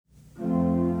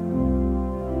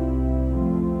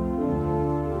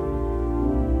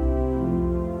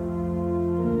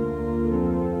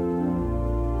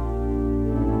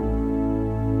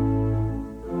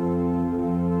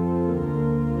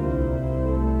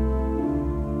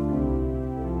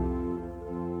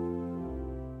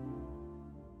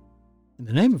In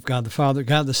the name of God the Father,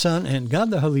 God the Son, and God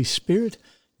the Holy Spirit,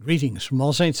 greetings from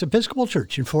All Saints Episcopal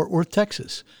Church in Fort Worth,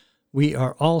 Texas. We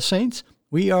are All Saints.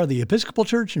 We are the Episcopal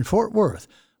Church in Fort Worth.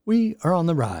 We are on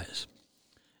the rise.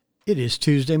 It is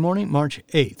Tuesday morning, March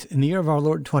 8th, in the year of our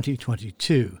Lord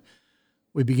 2022.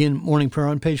 We begin morning prayer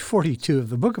on page 42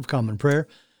 of the Book of Common Prayer,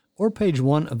 or page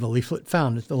 1 of the leaflet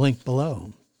found at the link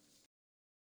below.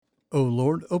 O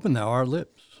Lord, open thou our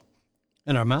lips,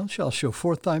 and our mouth shall show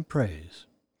forth thy praise.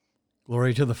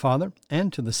 Glory to the Father,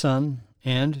 and to the Son,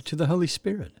 and to the Holy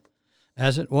Spirit,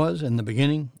 as it was in the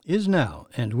beginning, is now,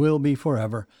 and will be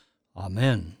forever.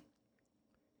 Amen.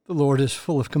 The Lord is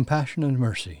full of compassion and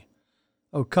mercy.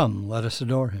 O come, let us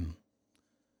adore him.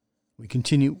 We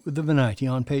continue with the Venite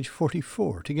on page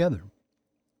 44 together.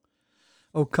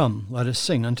 O come, let us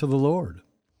sing unto the Lord.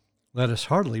 Let us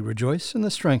heartily rejoice in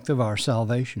the strength of our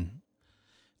salvation.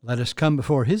 Let us come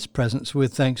before his presence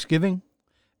with thanksgiving,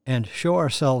 and show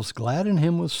ourselves glad in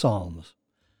him with psalms.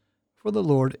 For the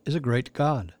Lord is a great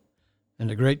God, and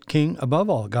a great King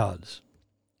above all gods.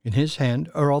 In his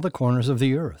hand are all the corners of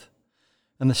the earth,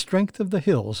 and the strength of the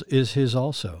hills is his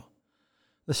also.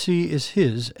 The sea is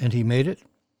his, and he made it,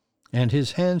 and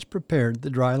his hands prepared the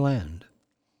dry land.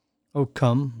 O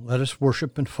come, let us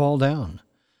worship and fall down,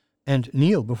 and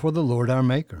kneel before the Lord our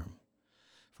Maker.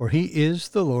 For he is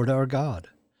the Lord our God,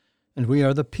 and we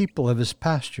are the people of his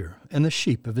pasture, and the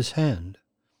sheep of his hand.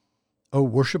 O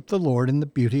worship the Lord in the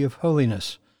beauty of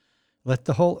holiness. Let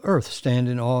the whole earth stand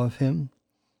in awe of him.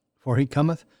 For he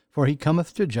cometh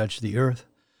to judge the earth,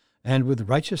 and with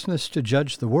righteousness to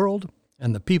judge the world,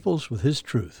 and the peoples with his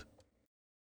truth.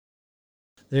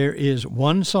 There is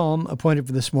one psalm appointed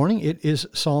for this morning. It is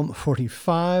Psalm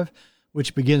 45,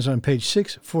 which begins on page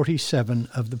 647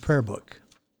 of the prayer book.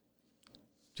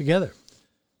 Together,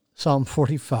 Psalm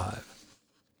 45.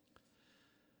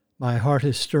 My heart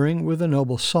is stirring with a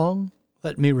noble song.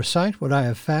 Let me recite what I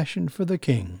have fashioned for the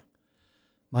King.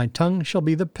 My tongue shall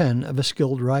be the pen of a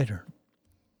skilled writer.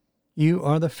 You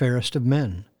are the fairest of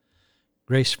men.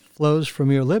 Grace flows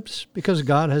from your lips because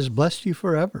God has blessed you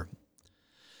forever.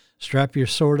 Strap your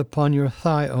sword upon your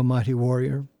thigh, O mighty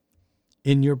warrior,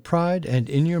 in your pride and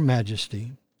in your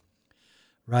majesty.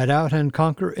 Ride out and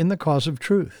conquer in the cause of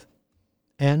truth,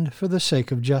 and for the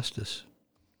sake of justice.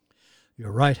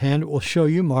 Your right hand will show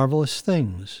you marvelous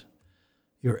things.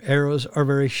 Your arrows are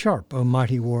very sharp, O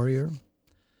mighty warrior.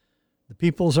 The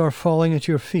peoples are falling at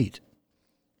your feet,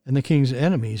 and the king's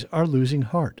enemies are losing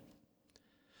heart.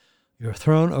 Your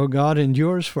throne, O God,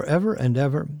 endures forever and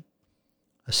ever.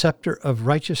 A scepter of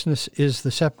righteousness is the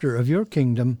scepter of your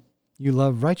kingdom. You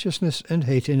love righteousness and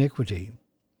hate iniquity.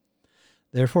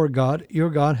 Therefore God, your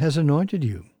God, has anointed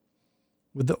you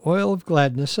with the oil of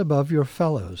gladness above your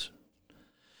fellows.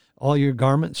 All your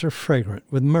garments are fragrant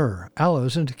with myrrh,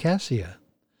 aloes, and cassia,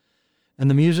 and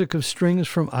the music of strings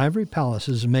from ivory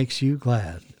palaces makes you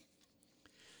glad.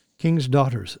 King's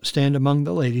daughters stand among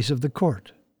the ladies of the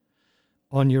court.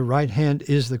 On your right hand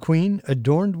is the queen,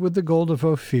 adorned with the gold of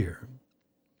Ophir.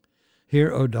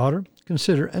 Hear, O daughter,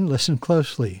 consider and listen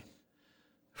closely.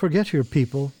 Forget your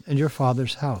people and your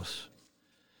father's house.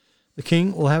 The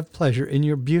king will have pleasure in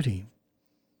your beauty.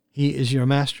 He is your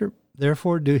master,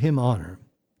 therefore do him honor.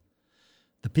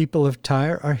 The people of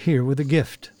Tyre are here with a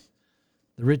gift.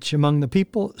 The rich among the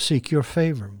people seek your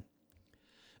favor.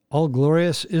 All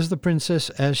glorious is the princess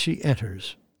as she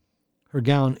enters. Her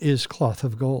gown is cloth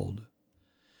of gold.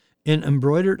 In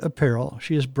embroidered apparel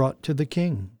she is brought to the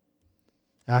king.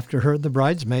 After her the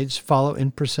bridesmaids follow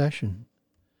in procession.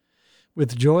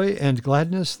 With joy and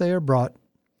gladness they are brought,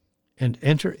 and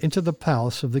enter into the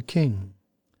palace of the king.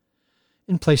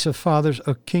 In place of fathers,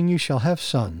 O king, you shall have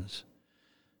sons.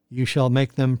 You shall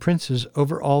make them princes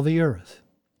over all the earth.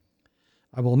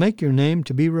 I will make your name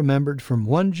to be remembered from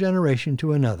one generation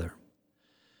to another.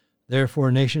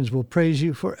 Therefore nations will praise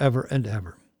you forever and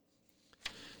ever.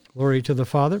 Glory to the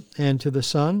Father, and to the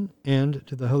Son, and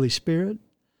to the Holy Spirit,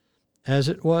 as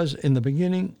it was in the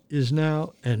beginning, is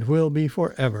now, and will be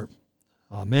forever.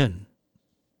 Amen.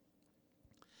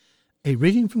 A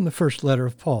reading from the first letter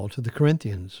of Paul to the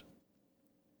Corinthians.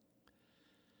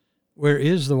 Where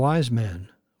is the wise man?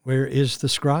 Where is the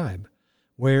scribe?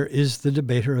 Where is the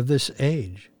debater of this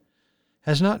age?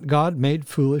 Has not God made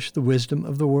foolish the wisdom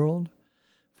of the world?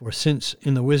 For since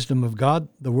in the wisdom of God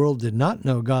the world did not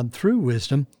know God through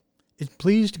wisdom, it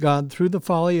pleased God through the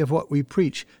folly of what we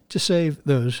preach to save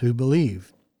those who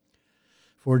believe.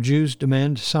 For Jews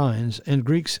demand signs, and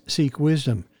Greeks seek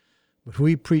wisdom, but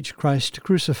we preach Christ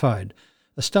crucified,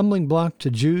 a stumbling block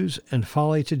to Jews and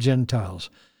folly to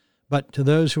Gentiles. But to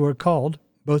those who are called,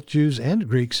 both Jews and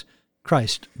Greeks,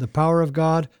 Christ, the power of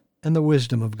God and the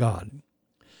wisdom of God.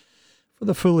 For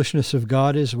the foolishness of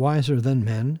God is wiser than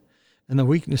men, and the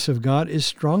weakness of God is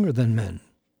stronger than men.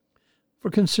 For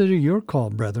consider your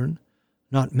call, brethren.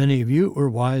 Not many of you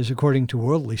were wise according to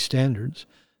worldly standards.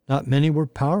 Not many were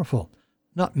powerful.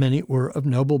 Not many were of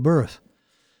noble birth.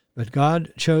 But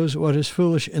God chose what is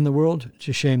foolish in the world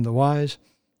to shame the wise.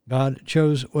 God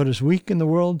chose what is weak in the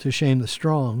world to shame the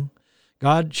strong.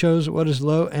 God chose what is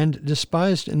low and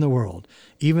despised in the world,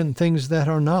 even things that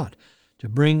are not, to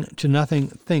bring to nothing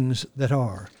things that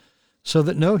are, so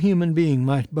that no human being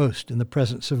might boast in the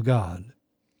presence of God.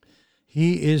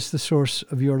 He is the source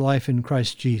of your life in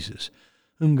Christ Jesus,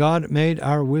 whom God made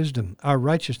our wisdom, our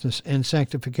righteousness, and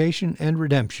sanctification and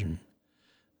redemption.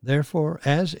 Therefore,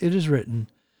 as it is written,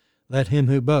 let him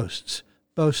who boasts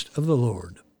boast of the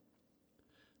Lord.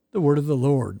 The word of the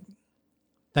Lord.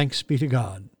 Thanks be to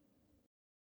God.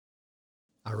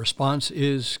 Our response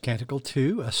is Canticle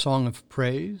 2, a song of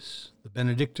praise, the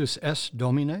Benedictus es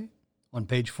Domine, on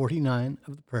page 49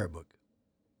 of the prayer book.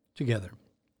 Together.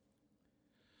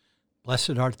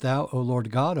 Blessed art thou, O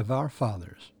Lord God of our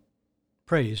fathers,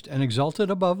 praised and exalted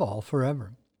above all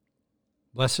forever.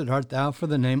 Blessed art thou for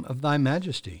the name of thy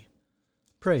majesty,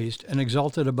 praised and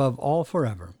exalted above all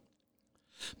forever.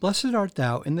 Blessed art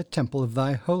thou in the temple of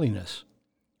thy holiness,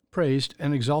 praised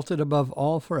and exalted above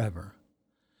all forever.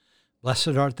 Blessed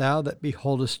art thou that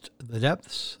beholdest the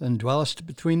depths and dwellest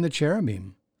between the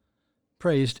cherubim,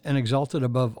 praised and exalted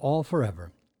above all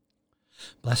forever.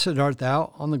 Blessed art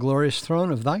thou on the glorious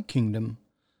throne of thy kingdom,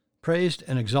 praised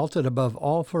and exalted above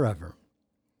all forever.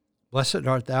 Blessed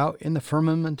art thou in the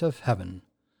firmament of heaven,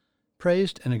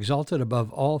 praised and exalted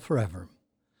above all forever.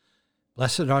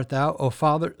 Blessed art thou, O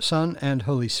Father, Son, and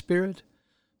Holy Spirit,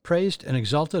 praised and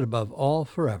exalted above all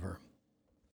forever.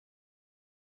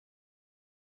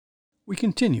 We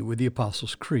continue with the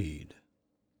Apostles' Creed.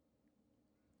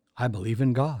 I believe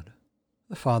in God,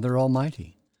 the Father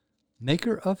Almighty,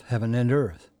 maker of heaven and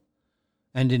earth,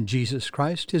 and in Jesus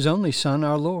Christ, his only Son,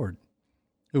 our Lord,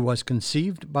 who was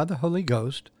conceived by the Holy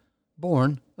Ghost,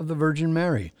 born of the Virgin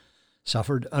Mary,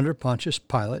 suffered under Pontius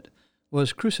Pilate,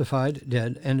 was crucified,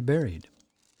 dead, and buried.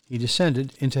 He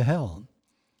descended into hell.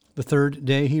 The third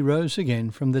day he rose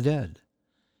again from the dead.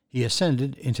 He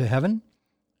ascended into heaven,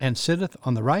 and sitteth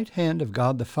on the right hand of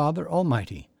God the Father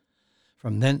Almighty.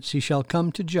 From thence he shall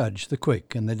come to judge the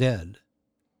quick and the dead.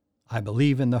 I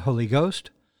believe in the Holy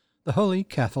Ghost, the Holy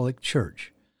Catholic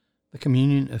Church, the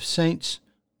communion of saints,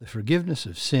 the forgiveness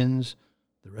of sins,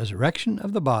 the resurrection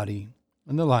of the body,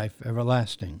 and the life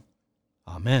everlasting.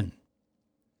 Amen.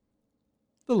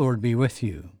 The Lord be with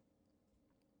you.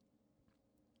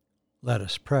 Let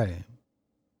us pray.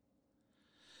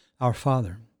 Our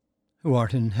Father, who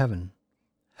art in heaven,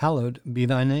 hallowed be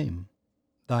thy name.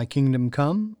 Thy kingdom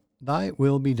come, thy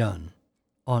will be done,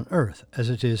 on earth as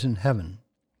it is in heaven.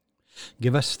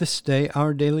 Give us this day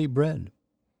our daily bread,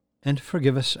 and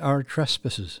forgive us our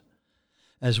trespasses,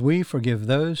 as we forgive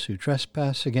those who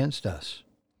trespass against us.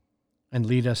 And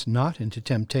lead us not into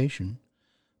temptation,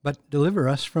 but deliver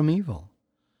us from evil.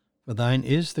 For thine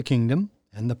is the kingdom,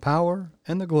 and the power,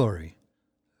 and the glory,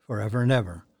 forever and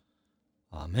ever.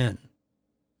 Amen.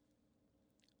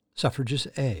 Suffrages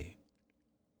A.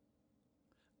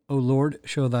 O Lord,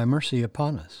 show thy mercy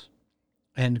upon us,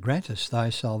 and grant us thy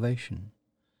salvation.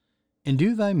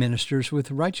 Endue thy ministers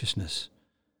with righteousness,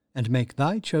 and make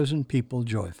thy chosen people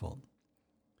joyful.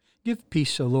 Give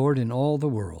peace, O Lord, in all the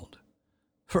world,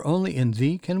 for only in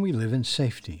thee can we live in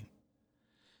safety.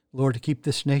 Lord, keep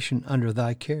this nation under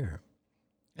thy care,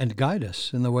 and guide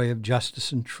us in the way of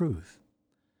justice and truth.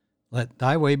 Let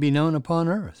thy way be known upon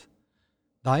earth,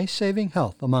 thy saving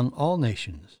health among all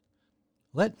nations.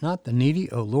 Let not the needy,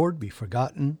 O Lord, be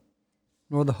forgotten,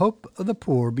 nor the hope of the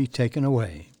poor be taken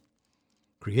away.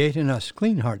 Create in us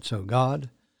clean hearts, O God,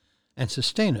 and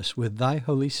sustain us with thy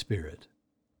Holy Spirit.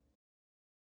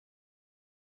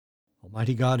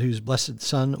 Almighty God, whose blessed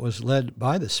Son was led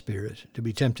by the Spirit to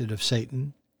be tempted of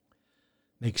Satan,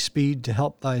 make speed to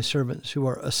help thy servants who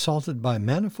are assaulted by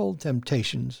manifold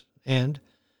temptations, and,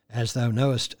 as thou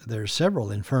knowest their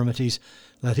several infirmities,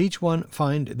 let each one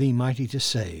find thee mighty to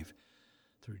save.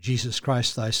 Through Jesus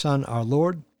Christ thy Son, our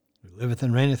Lord, who liveth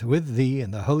and reigneth with thee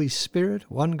in the Holy Spirit,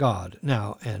 one God,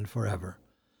 now and forever.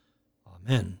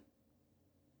 Amen.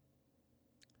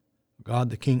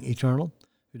 God, the King eternal,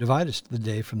 who dividest the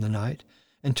day from the night,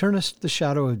 and turnest the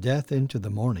shadow of death into the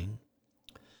morning,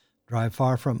 drive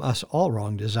far from us all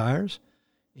wrong desires,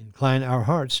 incline our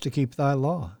hearts to keep thy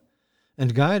law,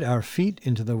 and guide our feet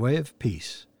into the way of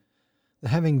peace, that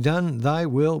having done thy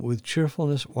will with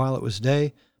cheerfulness while it was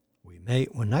day, we may,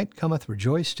 when night cometh,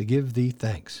 rejoice to give thee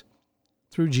thanks.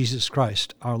 Through Jesus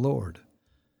Christ our Lord.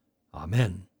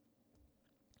 Amen.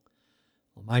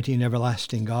 Almighty and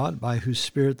everlasting God, by whose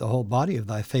Spirit the whole body of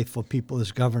thy faithful people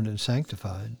is governed and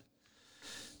sanctified,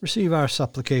 receive our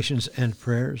supplications and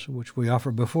prayers, which we offer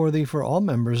before thee for all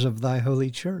members of thy holy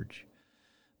church,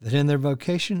 that in their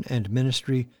vocation and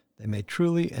ministry they may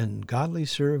truly and godly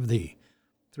serve thee,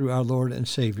 through our Lord and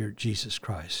Savior, Jesus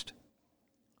Christ.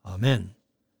 Amen.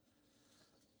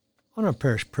 On our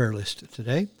parish prayer list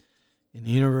today, in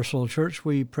the Universal Church,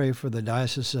 we pray for the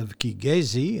Diocese of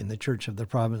Kigezi in the Church of the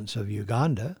Province of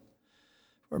Uganda,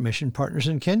 for mission partners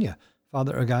in Kenya,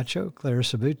 Father Agacho, Clara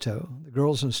Sabuto, the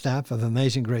girls and staff of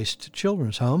Amazing Grace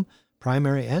Children's Home,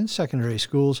 primary and secondary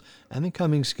schools, and the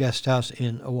Cummings Guest House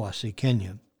in Awasi,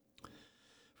 Kenya.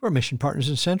 For mission partners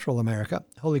in Central America,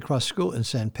 Holy Cross School in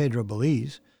San Pedro,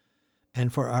 Belize,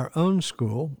 and for our own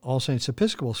school, All Saints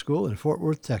Episcopal School in Fort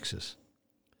Worth, Texas.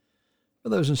 For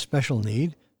those in special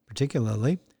need,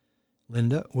 particularly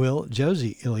Linda, Will,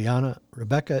 Josie, Ileana,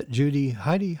 Rebecca, Judy,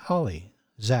 Heidi, Holly,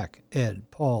 Zach, Ed,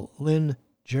 Paul, Lynn,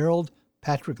 Gerald,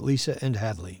 Patrick, Lisa, and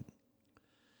Hadley.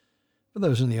 For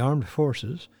those in the armed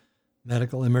forces,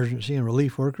 medical, emergency, and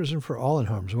relief workers, and for all in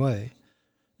harm's way,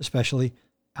 especially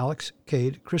Alex,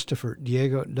 Cade, Christopher,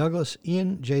 Diego, Douglas,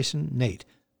 Ian, Jason, Nate,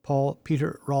 Paul,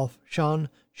 Peter, Rolf, Sean,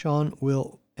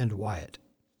 Will, and Wyatt.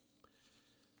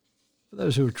 For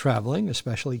those who are traveling,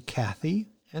 especially Kathy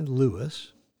and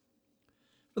Lewis.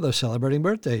 For those celebrating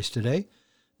birthdays today,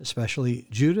 especially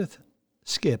Judith,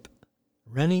 Skip,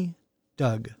 Rennie,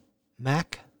 Doug,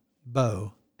 Mac,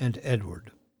 Bo, and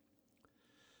Edward.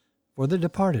 For the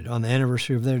departed on the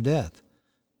anniversary of their death,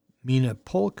 Mina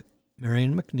Polk,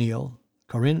 Marion McNeil,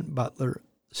 Corinne Butler,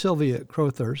 Sylvia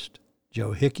Crowthurst,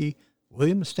 Joe Hickey,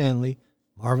 William Stanley,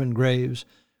 Marvin Graves,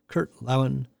 Kurt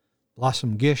Lowen,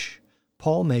 Blossom Gish,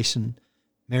 Paul Mason,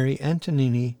 Mary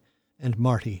Antonini, and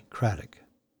Marty Craddock.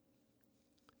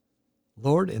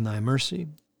 Lord, in thy mercy,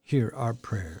 hear our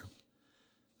prayer.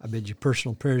 I bid you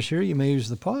personal prayers here. You may use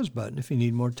the pause button if you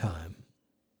need more time.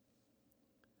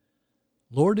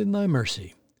 Lord, in thy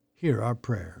mercy, hear our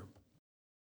prayer.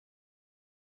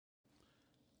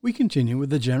 We continue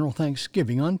with the general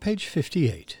thanksgiving on page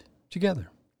 58, together.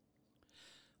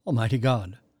 Almighty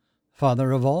God,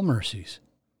 Father of all mercies,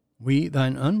 we,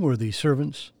 thine unworthy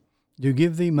servants, do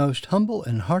give thee most humble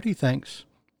and hearty thanks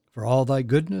for all thy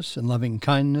goodness and loving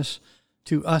kindness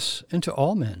to us and to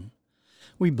all men.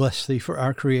 We bless thee for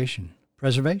our creation,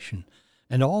 preservation,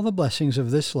 and all the blessings of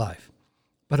this life,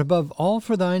 but above all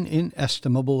for thine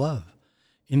inestimable love,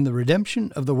 in the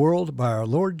redemption of the world by our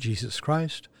Lord Jesus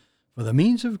Christ, for the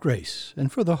means of grace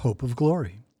and for the hope of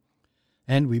glory.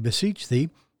 And we beseech thee,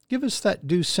 give us that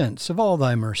due sense of all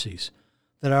thy mercies,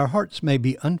 that our hearts may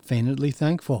be unfeignedly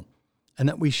thankful, and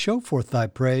that we show forth thy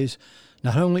praise,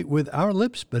 not only with our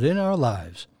lips but in our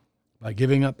lives, by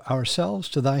giving up ourselves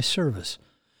to thy service,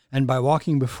 and by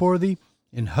walking before thee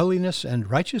in holiness and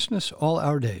righteousness all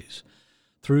our days,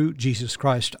 through Jesus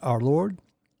Christ our Lord,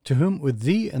 to whom with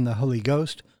thee and the Holy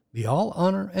Ghost be all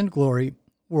honor and glory,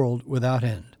 world without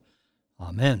end.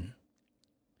 Amen.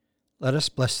 Let us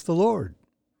bless the Lord.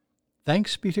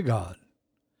 Thanks be to God.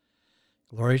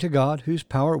 Glory to God, whose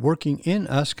power working in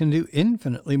us can do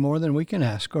infinitely more than we can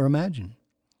ask or imagine.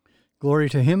 Glory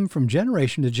to him from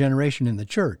generation to generation in the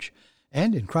church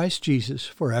and in Christ Jesus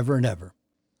forever and ever.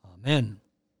 Amen.